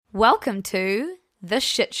Welcome to The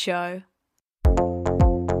Shit Show.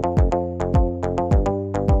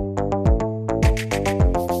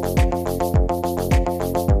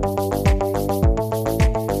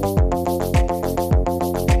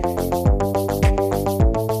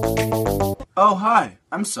 Oh, hi.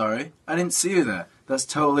 I'm sorry. I didn't see you there. That's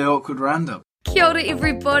totally awkward random. Kia ora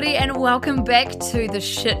everybody and welcome back to The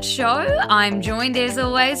Shit Show. I'm joined as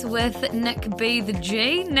always with Nick B the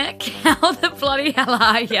G. Nick, how the bloody hell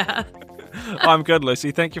are ya? I'm good,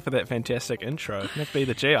 Lucy. Thank you for that fantastic intro. Nick B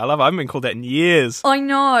the G. I love it. I haven't been called that in years. I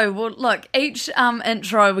know. Well, look, each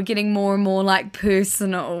intro we're getting more and more like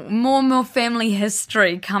personal, more and more family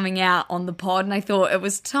history coming out on the pod, and I thought it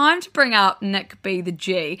was time to bring up Nick B the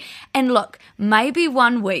G. And look, maybe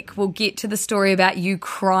one week we'll get to the story about you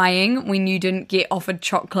crying when you didn't get offered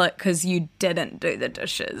chocolate because you didn't do the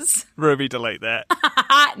dishes. Ruby, delete that.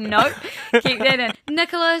 Nope, keep that in.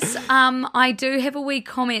 Nicholas, I do have a wee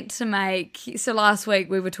comment to make. So last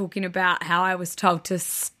week we were talking about how I was told to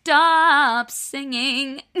stop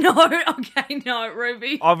singing. No,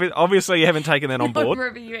 Ruby. Obviously, you haven't taken that on board.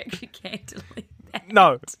 Ruby, you actually can't delete that.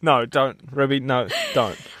 No, don't. Ruby, no,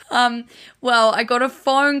 don't. Well, I got a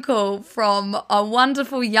phone call from a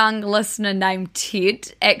wonderful young listener named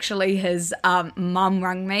Ted. Actually, his mum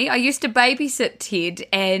rang me. I used to babysit Ted,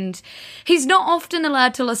 and he's not often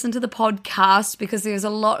allowed to listen to the podcast because there's a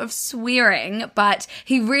lot of swearing, but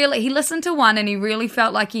he listened to one and he really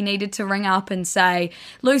felt like he needed to ring up and say,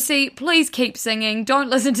 Lucy, please keep singing. Don't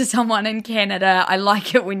listen to someone in Canada. I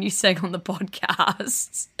like it when you sing on the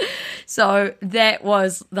podcast. So that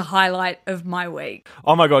was the highlight of my week.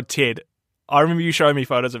 Oh my God, Ted. I remember you showing me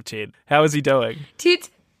photos of Ted. How is he doing? Ted's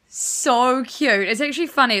so cute. It's actually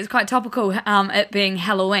funny. It's quite topical, it being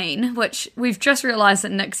Halloween, which we've just realised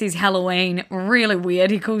that Nick says Halloween really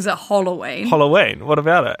weird. He calls it Halloween. Halloween? What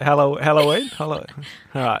about it? Halloween? All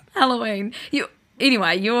right. Halloween.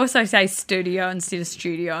 Anyway, you also say studio instead of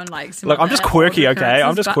studio and like some. Look, I'm just quirky, okay?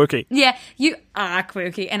 I'm just quirky. Yeah, you are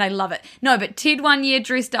quirky and I love it. No, but Ted one year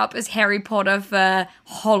dressed up as Harry Potter for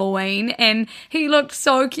Halloween and he looked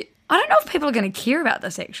so cute. I don't know if people are going to care about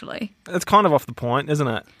this actually. It's kind of off the point, isn't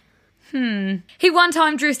it? He one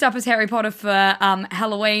time dressed up as Harry Potter for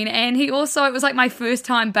Halloween, and it was like my first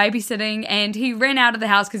time babysitting, and he ran out of the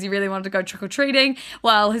house because he really wanted to go trick-or-treating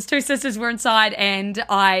while his two sisters were inside, and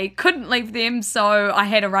I couldn't leave them, so I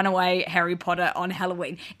had a runaway Harry Potter on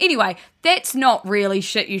Halloween. Anyway, that's not really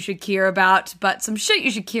shit you should care about, but some shit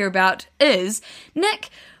you should care about is, Nick,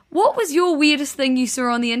 what was your weirdest thing you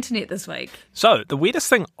saw on the internet this week? So, the weirdest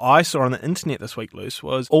thing I saw on the internet this week, Luce,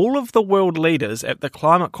 was all of the world leaders at the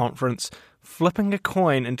climate conference flipping a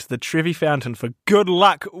coin into the Trevi Fountain for good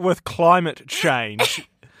luck with climate change.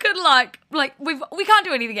 Good luck. Like, we can't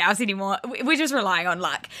do anything else anymore. We're just relying on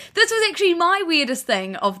luck. This was actually my weirdest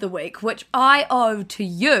thing of the week, which I owe to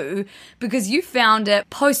you because you found it,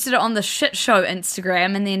 posted it on the Shit Show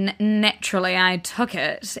Instagram, and then naturally I took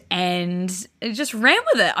it and just ran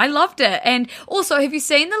with it. I loved it. And also, have you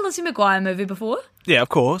seen the Lizzie McGuire movie before? Yeah, of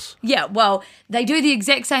course. Yeah, well, they do the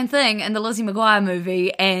exact same thing in the Lizzie McGuire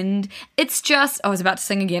movie, and it's just... I was about to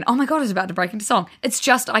sing again. Oh my God, I was about to break into song. It's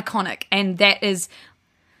just iconic, and that is...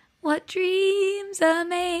 what dreams are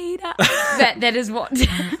made of. That is what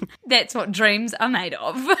that's what dreams are made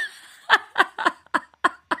of.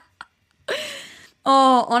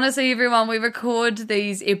 Oh, honestly, everyone, we record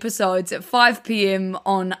these episodes at 5 p.m.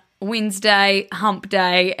 on Wednesday, hump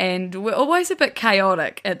day, and we're always a bit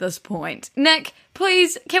chaotic at this point. Nick,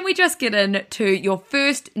 please, can we just get into your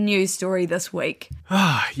first news story this week?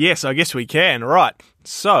 Yes, I guess we can. Right.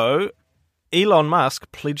 So, Elon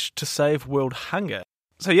Musk pledged to save world hunger.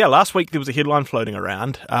 So yeah, last week there was a headline floating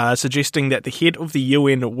around suggesting that the head of the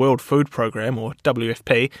UN World Food Programme, or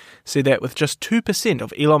WFP, said that with just 2%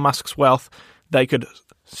 of Elon Musk's wealth, they could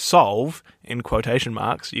solve, in quotation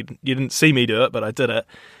marks, you didn't see me do it, but I did it,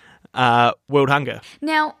 world hunger.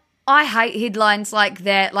 Now, I hate headlines like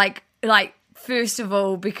that, like first of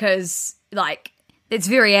all, because, it's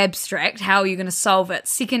very abstract. How are you going to solve it?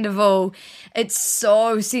 Second of all, it's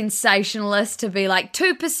so sensationalist to be like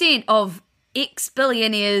 2% of X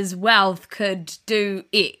billionaires' wealth could do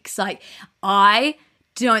X. I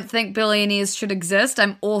don't think billionaires should exist.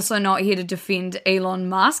 I'm also not here to defend Elon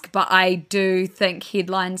Musk, but I do think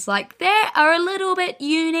headlines like that are a little bit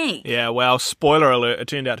unique. Yeah, well, spoiler alert, it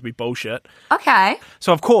turned out to be bullshit. Okay.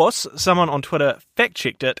 So, of course, someone on Twitter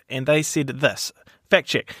fact-checked it, and they said this. Fact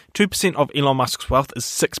check, 2% of Elon Musk's wealth is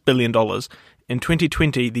 $6 billion. In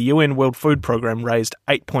 2020, the UN World Food Programme raised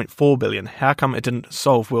 $8.4 billion. How come it didn't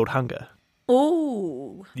solve world hunger?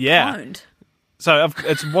 Ooh. Yeah. Owned. So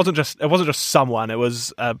it wasn't just someone. It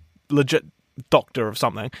was a legit doctor of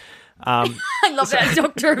something. I love that,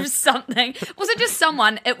 doctor of something. Was it just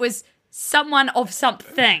someone? It was someone of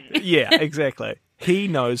something. Yeah, exactly. He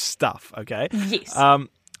knows stuff, okay? Yes.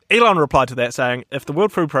 Elon replied to that saying, if the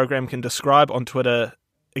World Food Programme can describe on Twitter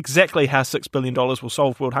exactly how $6 billion will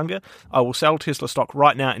solve world hunger, I will sell Tesla stock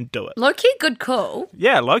right now and do it. Low-key good call.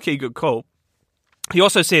 Yeah, low-key good call. He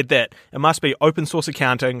also said that it must be open source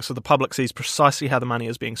accounting so the public sees precisely how the money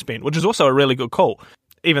is being spent, which is also a really good call.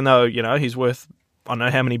 Even though, he's worth, I don't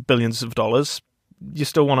know how many billions of dollars, you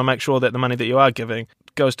still want to make sure that the money that you are giving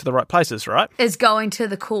goes to the right places, right? Is going to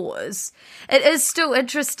the cause. It is still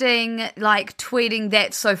interesting, tweeting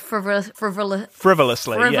that so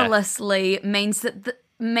frivolously means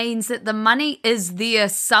that the money is there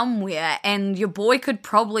somewhere, and your boy could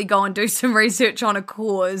probably go and do some research on a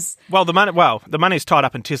cause. Well, the money's tied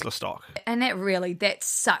up in Tesla stock. And that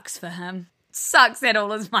sucks for him. Sucks that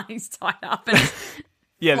all his money's tied up in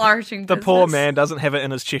flourishing the business. poor man doesn't have it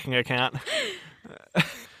in his checking account.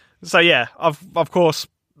 So yeah, of course,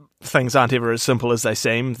 things aren't ever as simple as they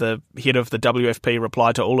seem. The head of the WFP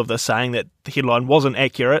replied to all of this saying that the headline wasn't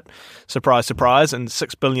accurate. Surprise, surprise, and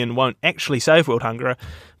 $6 billion won't actually save world hunger,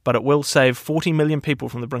 but it will save 40 million people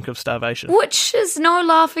from the brink of starvation. Which is no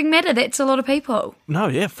laughing matter. That's a lot of people. No,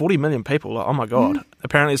 yeah, 40 million people. Oh my God.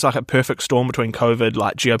 Apparently it's like a perfect storm between COVID,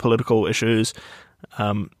 like geopolitical issues,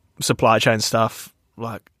 supply chain stuff.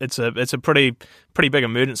 Like, it's a pretty big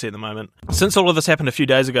emergency at the moment. Since all of this happened a few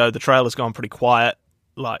days ago, the trail has gone pretty quiet.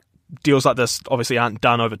 Like, deals like this obviously aren't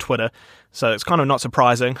done over Twitter, so it's kind of not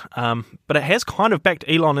surprising. But it has kind of backed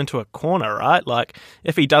Elon into a corner, right? Like,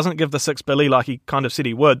 if he doesn't give the $6 billion like he kind of said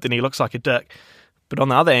he would, then he looks like a dick. But on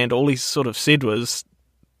the other hand, all he sort of said was,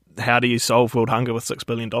 how do you solve world hunger with $6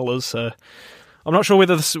 billion? So I'm not sure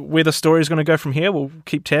where the story is going to go from here. We'll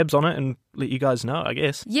keep tabs on it and let you guys know, I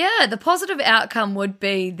guess. Yeah, the positive outcome would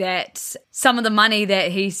be that some of the money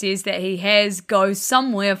that he says that he has goes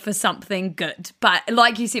somewhere for something good. But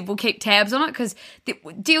like you said, we'll keep tabs on it because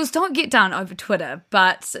deals don't get done over Twitter,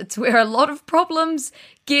 but it's where a lot of problems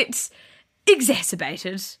get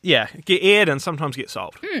exacerbated. Yeah, get aired and sometimes get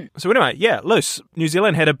solved. So anyway, Luce, New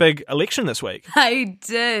Zealand had a big election this week. They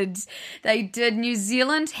did. New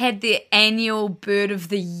Zealand had their annual Bird of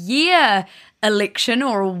the Year election,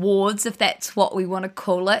 or awards, if that's what we want to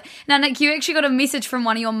call it. Now, Nick, you actually got a message from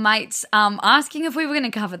one of your mates asking if we were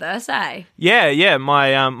going to cover this, eh? Yeah.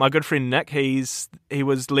 My good friend Nick, he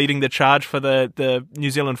was leading the charge for the New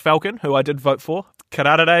Zealand Falcon, who I did vote for.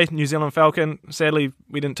 Karate, New Zealand Falcon. Sadly,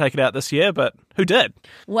 we didn't take it out this year, but who did?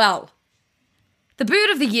 Well, the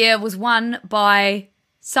Bird of the Year was won by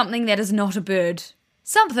something that is not a bird.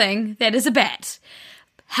 Something that is a bat.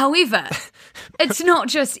 However, it's not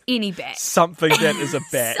just any bat. Something that is a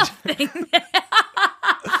bat.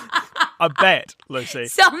 A bat, Lucy.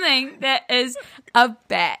 Something that is a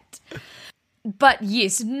bat. But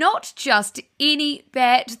yes, not just any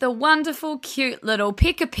bat, the wonderful, cute little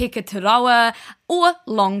Peka Peka Tarawa, or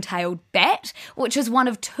long-tailed bat, which is one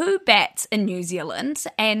of two bats in New Zealand,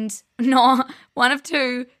 and not one of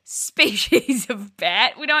two species of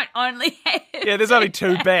bat. We don't only have... Yeah, there's only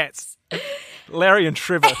two bats. Larry and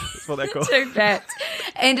Trevor, that's what they're called. Two bats.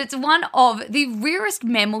 And it's one of the rarest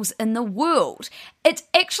mammals in the world. It's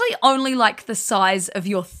actually only like the size of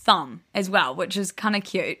your thumb as well, which is kind of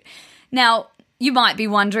cute. Now, you might be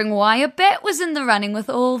wondering why a bat was in the running with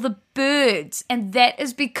all the birds, and that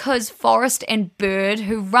is because Forest and Bird,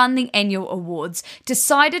 who run the annual awards,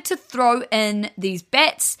 decided to throw in these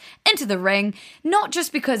bats into the ring, not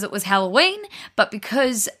just because it was Halloween, but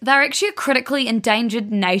because they're actually a critically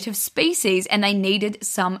endangered native species and they needed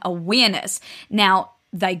some awareness. Now,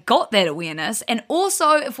 they got that awareness, and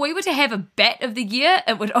also, if we were to have a Bat of the Year,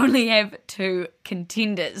 it would only have two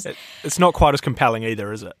contenders. It's not quite as compelling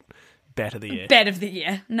either, is it? Bat of the Year. Bat of the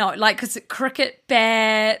Year. No, like, because cricket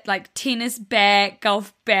bat, like tennis bat,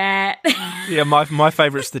 golf bat. Yeah, my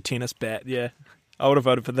favourite's the tennis bat, yeah. I would have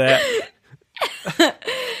voted for that.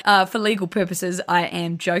 For legal purposes, I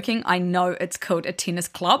am joking. I know it's called a tennis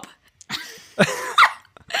club.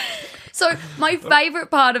 So my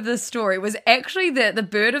favourite part of this story was actually that the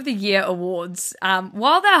Bird of the Year awards,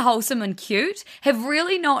 while they're wholesome and cute, have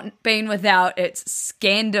really not been without its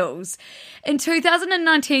scandals. In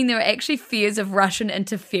 2019, there were actually fears of Russian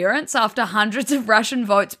interference after hundreds of Russian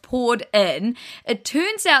votes poured in. It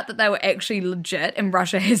turns out that they were actually legit, and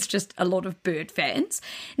Russia has just a lot of bird fans.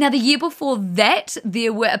 Now, the year before that,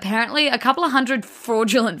 there were apparently a couple of hundred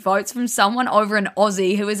fraudulent votes from someone over in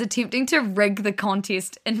Aussie who was attempting to rig the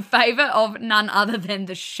contest in favour of none other than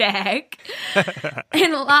the Shag.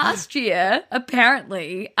 And last year,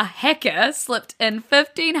 apparently, a hacker slipped in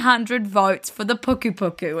 1,500 votes for the Puku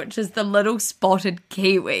Puku, which is the little spotted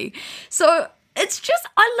kiwi. So it's just,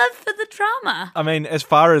 I live for the drama. I mean, as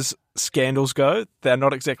far as scandals go, they're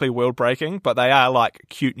not exactly world-breaking, but they are like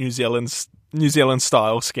cute New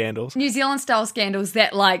Zealand-style scandals. New Zealand-style scandals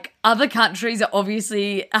that, like, other countries are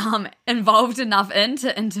obviously involved enough in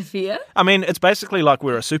to interfere. I mean, it's basically like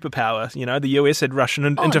we're a superpower. You know, the US had Russian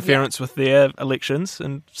interference with their elections,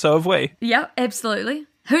 and so have we. Yeah, absolutely.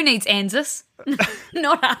 Who needs ANZUS?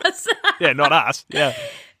 Not us. Yeah, not us. Yeah.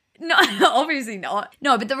 No, obviously not.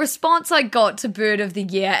 No, but the response I got to Bird of the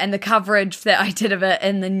Year and the coverage that I did of it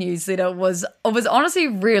in the newsletter was honestly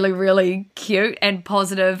really, really cute and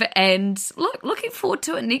positive. And looking forward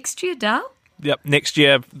to it next year, Dale. Yep, next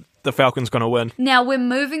year the Falcons going to win. Now we're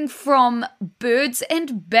moving from birds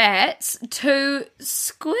and bats to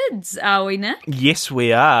squids, are we, Nick? Yes,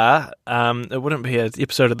 we are. It wouldn't be an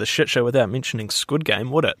episode of the shit show without mentioning Squid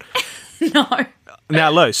Game, would it? No.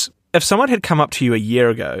 Now, Luce, if someone had come up to you a year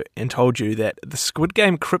ago and told you that the Squid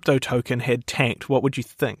Game crypto token had tanked, what would you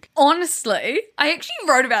think? Honestly, I actually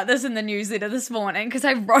wrote about this in the newsletter this morning because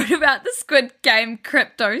I wrote about the Squid Game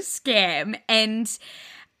crypto scam, and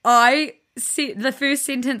I said the first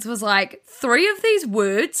sentence was like, 3 of these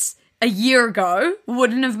words a year ago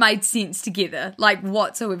wouldn't have made sense together, like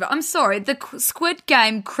whatsoever. I'm sorry, the Squid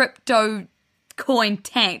Game crypto coin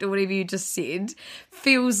tanked, or whatever you just said,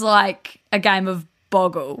 feels like a game of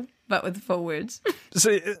Boggle, but with 4 words.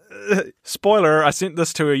 So, spoiler, I sent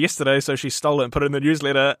this to her yesterday, so she stole it and put it in the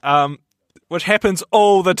newsletter, which happens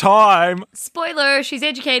all the time. Spoiler, she's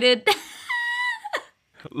educated.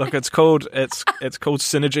 Look, it's called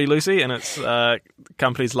Synergy, Lucy, and it's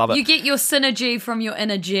companies love it. You get your synergy from your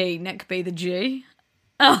inner G, Nick be the G.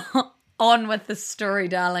 Oh, on with the story,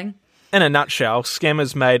 darling. In a nutshell,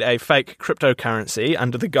 scammers made a fake cryptocurrency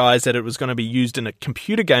under the guise that it was going to be used in a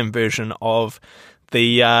computer game version of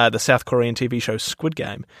the South Korean TV show Squid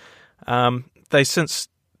Game. They since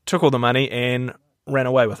took all the money and ran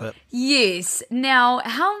away with it. Yes. Now,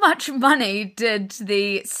 how much money did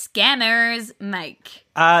the scammers make?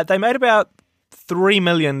 They made about $3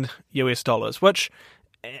 million US, which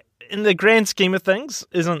in the grand scheme of things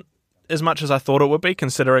isn't as much as I thought it would be,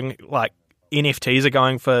 considering like NFTs are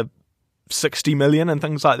going for 60 million and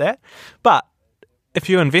things like that. But if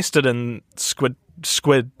you invested in Squid,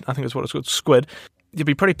 I think that's what it's called, Squid, you'd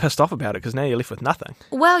be pretty pissed off about it because now you're left with nothing.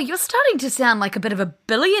 Well, you're starting to sound like a bit of a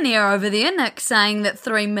billionaire over there, Nick, saying that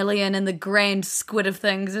 3 million in the grand squid of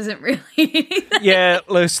things isn't really anything. Yeah,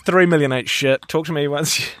 Luce, 3 million ain't shit. Talk to me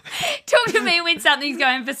once. Talk to me when something's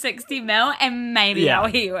going for 60 mil and maybe I'll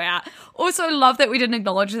hear you out. Also, love that we didn't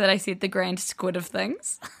acknowledge that I said the grand squid of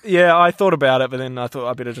things. Yeah, I thought about it, but then I thought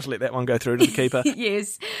I better just let that one go through to the keeper.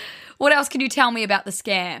 Yes. What else can you tell me about the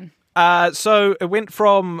scam? So it went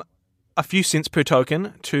from a few cents per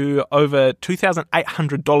token to over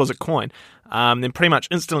 $2,800 a coin. Then pretty much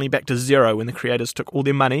instantly back to zero when the creators took all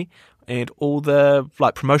their money and all the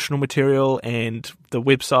like promotional material and the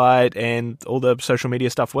website and all the social media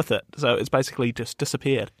stuff with it. So it's basically just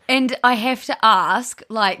disappeared. And I have to ask,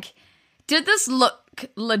 like, did this look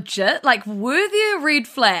legit? Like, were there red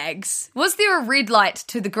flags? Was there a red light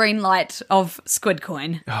to the green light of Squid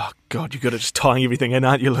Coin? Oh, God, you're good at just tying everything in,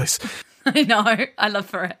 aren't you, Luce? I know. I love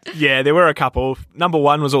for it. Yeah, there were a couple. Number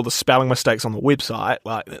one was all the spelling mistakes on the website.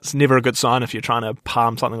 Like, it's never a good sign if you're trying to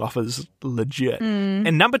palm something off as legit.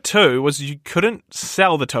 And number two was you couldn't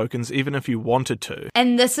sell the tokens even if you wanted to.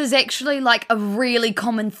 And this is actually like a really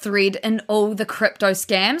common thread in all the crypto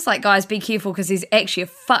scams. Like, guys, be careful because there's actually a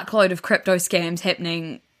fuckload of crypto scams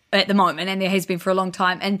happening at the moment, and there has been for a long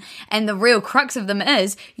time, and the real crux of them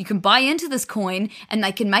is you can buy into this coin and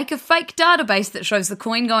they can make a fake database that shows the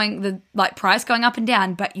coin the price going up and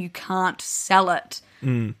down, but you can't sell it.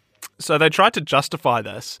 So they tried to justify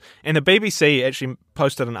this, and the BBC actually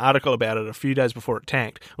posted an article about it a few days before it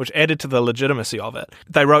tanked, which added to the legitimacy of it.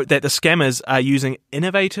 They wrote that the scammers are using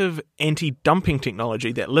innovative anti-dumping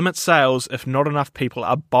technology that limits sales if not enough people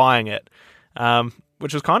are buying it,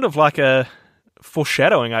 which is kind of like a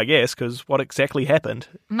foreshadowing, I guess, because what exactly happened?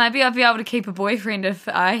 Maybe I'd be able to keep a boyfriend if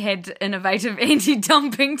I had innovative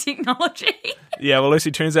anti-dumping technology. Yeah, well, Lucy,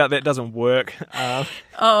 turns out that doesn't work.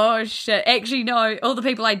 Oh, shit. Actually, no. All the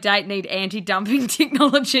people I date need anti-dumping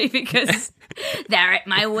technology because they're at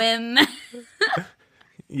my whim.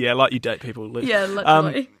 Yeah, like you date people, Lucy. Yeah,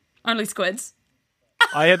 literally. Only squids.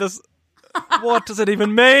 I had this... What does it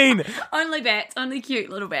even mean? Only bats. Only cute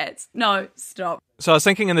little bats. No, stop. So I was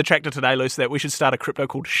thinking in the tractor today, Lucy, that we should start a crypto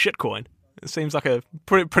called Shitcoin. It seems like a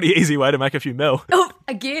pretty easy way to make a few mil. Oh,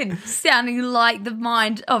 again, sounding like the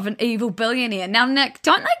mind of an evil billionaire. Now, Nick,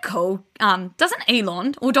 don't they call, doesn't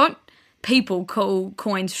Elon, or don't people call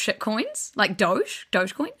coins shit coins? Like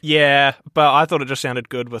Dogecoin? Yeah, but I thought it just sounded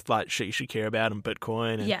good with like shit you should care about and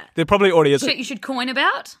Bitcoin. And Yeah. There probably already is. Shit you should coin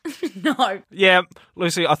about? No. Yeah,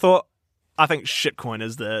 Lucy, I think shitcoin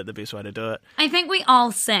is the best way to do it. I think we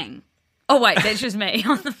all sing. Oh, wait, that's just me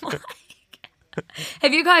on the mic.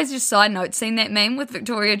 Have you guys, just side note, seen that meme with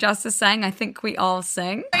Victoria Justice saying, I think we all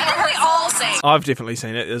sing? We all sing. I've definitely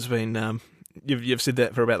seen it. There's been, you've said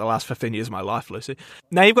that for about the last 15 years of my life, Lucy.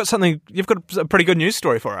 Now you've got a pretty good news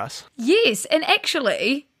story for us. Yes, and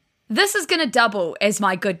actually, this is going to double as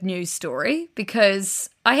my good news story because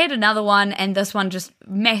I had another one and this one just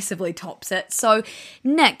massively tops it. So,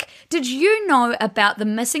 Nick, did you know about the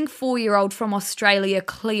missing 4-year-old from Australia,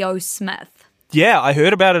 Cleo Smith? Yeah, I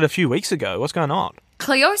heard about it a few weeks ago. What's going on?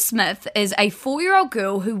 Cleo Smith is a 4-year-old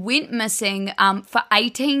girl who went missing for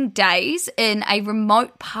 18 days in a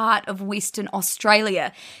remote part of Western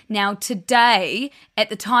Australia. Now, today, at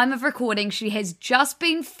the time of recording, she has just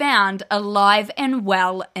been found alive and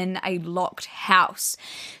well in a locked house.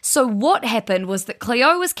 So what happened was that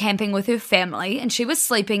Cleo was camping with her family and she was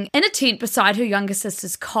sleeping in a tent beside her younger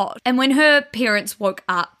sister's cot. And when her parents woke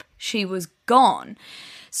up, she was gone.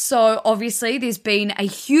 So obviously there's been a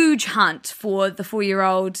huge hunt for the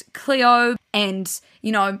 4-year-old Cleo and,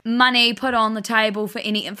 you know, money put on the table for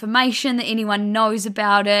any information that anyone knows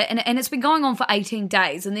about it. And it's been going on for 18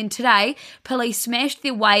 days. And then today, police smashed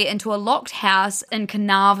their way into a locked house in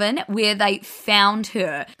Carnarvon where they found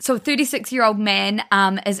her. So a 36-year-old man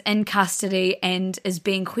is in custody and is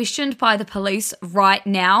being questioned by the police right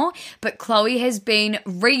now. But Chloe has been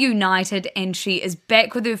reunited and she is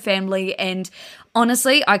back with her family. And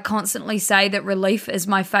honestly, I constantly say that relief is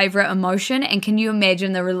my favourite emotion, and can you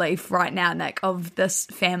imagine the relief right now, Nick, of this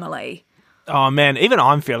family? Oh, man, even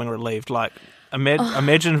I'm feeling relieved. Like,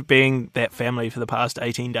 imagine being that family for the past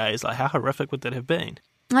 18 days. Like, how horrific would that have been?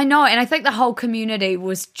 I know, and I think the whole community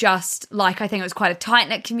was just, like, I think it was quite a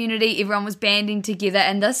tight-knit community. Everyone was banding together,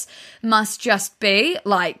 and this must just be,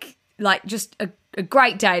 like just a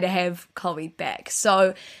great day to have Chloe back.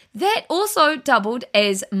 So that also doubled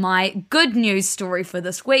as my good news story for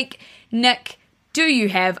this week. Nick, do you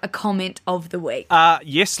have a comment of the week?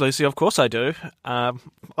 Yes, Lucy, of course I do. I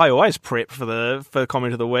always prep for the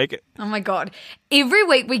comment of the week. Oh my God. Every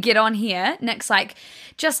week we get on here, Nick's like,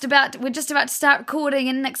 we're just about to start recording,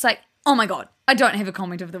 and Nick's like, oh my God, I don't have a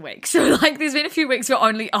comment of the week. So, like, there's been a few weeks where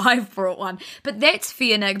only I've brought one. But that's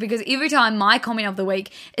fair, Nick, because every time my comment of the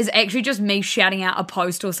week is actually just me shouting out a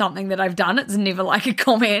post or something that I've done. It's never like a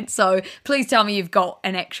comment. So please tell me you've got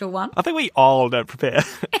an actual one. I think we all don't prepare.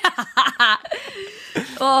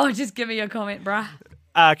 Oh, just give me your comment, bruh.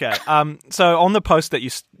 Okay. So on the post that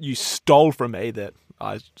you stole from me, that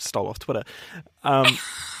I stole off Twitter,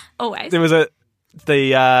 Always. there was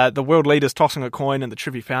the world leaders tossing a coin in the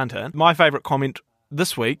Trivia Fountain. My favourite comment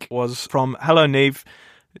this week was from Hello Neve.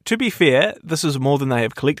 To be fair, this is more than they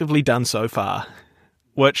have collectively done so far,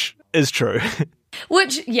 which is true.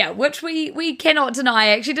 Which we cannot deny. I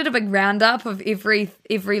actually did a big roundup of every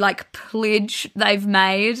like pledge they've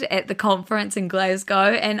made at the conference in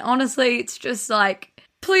Glasgow, and honestly, it's just like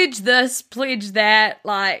pledge this, pledge that.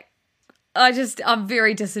 Like, I'm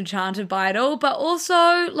very disenchanted by it all, but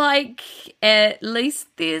also like at least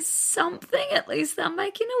there's something. At least they're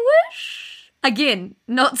making a wish. Again,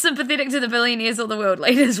 not sympathetic to the billionaires or the world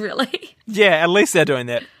leaders, really. Yeah, at least they're doing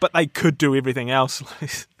that, but they could do everything else.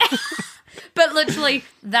 But literally,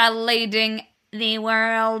 they're leading the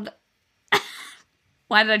world.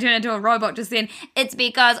 Why did I turn into a robot just then? It's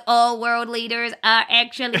because all world leaders are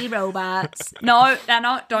actually robots. No, they're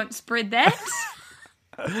not. Don't spread that.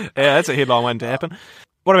 Yeah, that's a headline waiting to happen.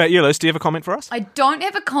 What about you, Liz? Do you have a comment for us? I don't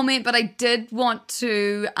have a comment, but I did want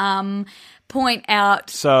to point out...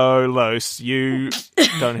 So, Luce, you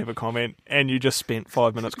don't have a comment, and you just spent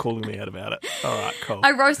 5 minutes calling me out about it. All right, cool.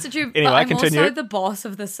 I roasted you, anyway, but I'm continue. also the boss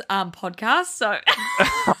of this podcast, so...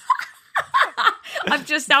 I've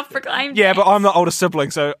just self-proclaimed Yeah, that. but I'm the older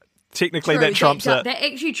sibling, so technically True, that trumps it. That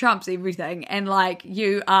actually trumps everything, and like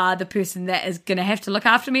you are the person that is going to have to look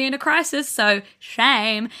after me in a crisis, so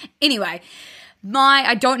shame. Anyway,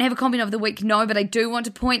 I don't have a comment of the week, no, but I do want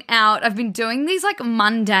to point out I've been doing these like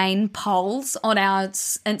mundane polls on our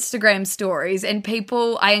Instagram stories, and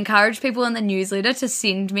I encourage people in the newsletter to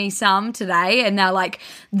send me some today, and they're like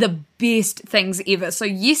the best things ever. So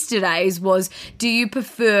yesterday's was, do you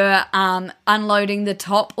prefer unloading the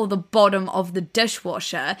top or the bottom of the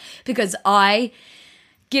dishwasher? Because I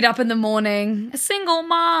get up in the morning, a single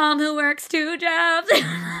mom who works 2 jobs.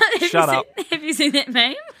 Shut up. Have you seen that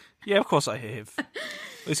meme? Yeah, of course I have.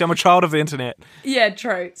 Lucy, I'm a child of the internet. Yeah,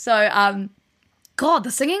 true. So, God,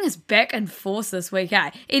 the singing is back in force this week,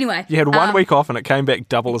 eh? Anyway. You had 1 week off and it came back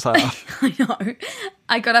double as hard. I know.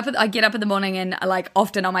 I get up in the morning and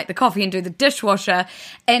often I'll make the coffee and do the dishwasher.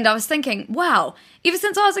 And I was thinking, wow, ever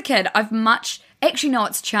since I was a kid, actually, no,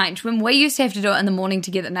 it's changed. When we used to have to do it in the morning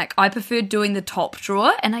together, Nick, I preferred doing the top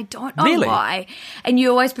drawer, and I don't know why. And you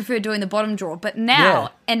always prefer doing the bottom drawer. But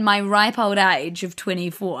now, in my ripe old age of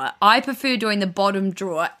 24, I prefer doing the bottom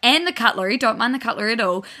drawer and the cutlery. Don't mind the cutlery at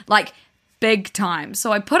all. Big time.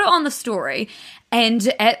 So I put it on the story,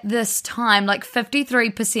 and at this time,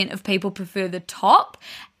 53% of people prefer the top,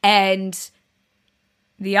 and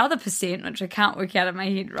the other percent, which I can't work out in my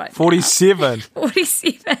head right 47. now.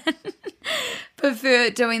 47 prefer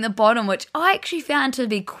doing the bottom, which I actually found to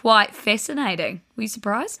be quite fascinating. Were you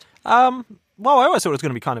surprised? Well, I always thought it was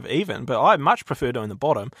going to be kind of even, but I much prefer doing the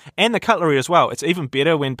bottom and the cutlery as well. It's even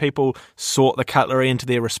better when people sort the cutlery into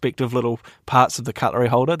their respective little parts of the cutlery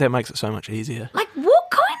holder. That makes it so much easier.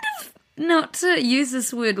 What kind of, not to use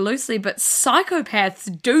this word loosely, but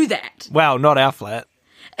psychopaths do that? Wow, not our flat.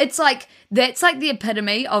 It's that's the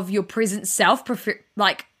epitome of your present self,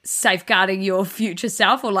 safeguarding your future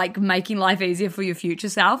self or making life easier for your future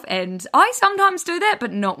self. And I sometimes do that,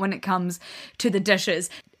 but not when it comes to the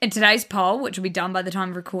dishes. And today's poll, which will be done by the time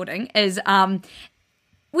of recording, is when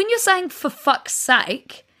you're saying for fuck's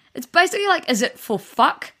sake, it's basically is it for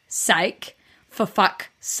fuck sake, for fuck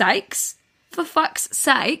sakes, for fuck's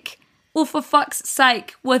sake, or for fuck's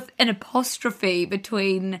sake with an apostrophe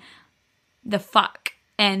between the fuck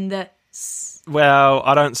and the Well,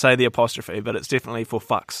 I don't say the apostrophe, but it's definitely for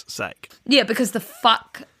fuck's sake. Yeah, because the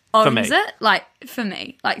fuck owns it. For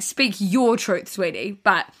me. Speak your truth, sweetie.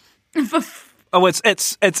 But for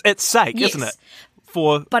it's sake, yes. Isn't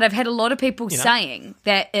it? But I've had a lot of people saying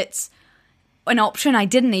that it's an option I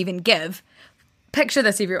didn't even give. Picture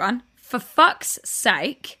this, everyone. For fuck's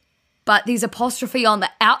sake, but there's apostrophe on the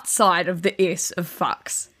outside of the S of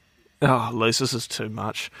fucks. Oh, Luce, this is too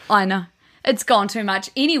much. I know. It's gone too much.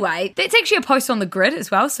 Anyway, that's actually a post on the grid as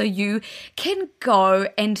well, so you can go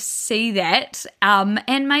and see that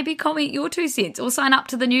and maybe comment your 2 cents or sign up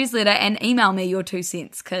to the newsletter and email me your 2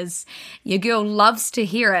 cents because your girl loves to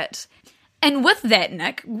hear it. And with that,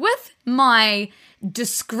 Nick, with my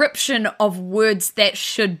description of words that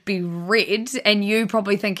should be read and you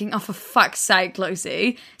probably thinking, oh, for fuck's sake,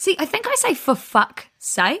 Lucy. See, I think I say for fuck's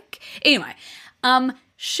sake. Anyway,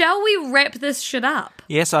 shall we wrap this shit up?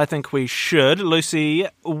 Yes, I think we should. Lucy,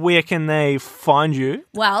 where can they find you?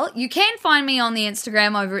 Well, you can find me on the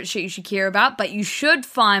Instagram over at Shit You Should Care About, but you should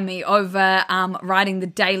find me over writing the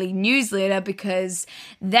daily newsletter because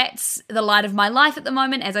that's the light of my life at the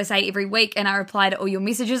moment, as I say every week, and I reply to all your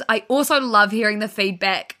messages. I also love hearing the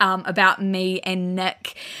feedback about me and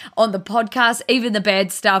Nick on the podcast, even the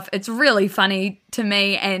bad stuff. It's really funny to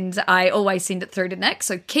me, and I always send it through to Nick,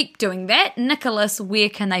 so keep doing that. Nicholas, where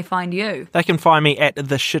can they find you? They can find me at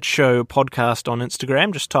The Shit Show Podcast on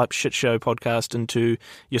Instagram. Just type Shit Show Podcast into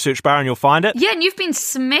your search bar and you'll find it. Yeah, and you've been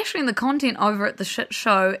smashing the content over at The Shit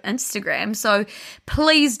Show Instagram, so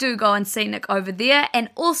please do go and see Nick over there. And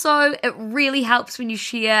also, it really helps when you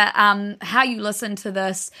share how you listen to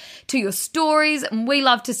this to your stories, and we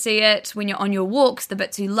love to see it when you're on your walks, the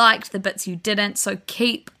bits you liked, the bits you didn't, so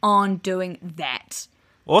keep on doing that.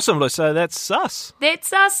 Awesome, Lucy. So that's us.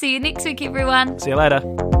 That's us. See you next week, everyone. See you later.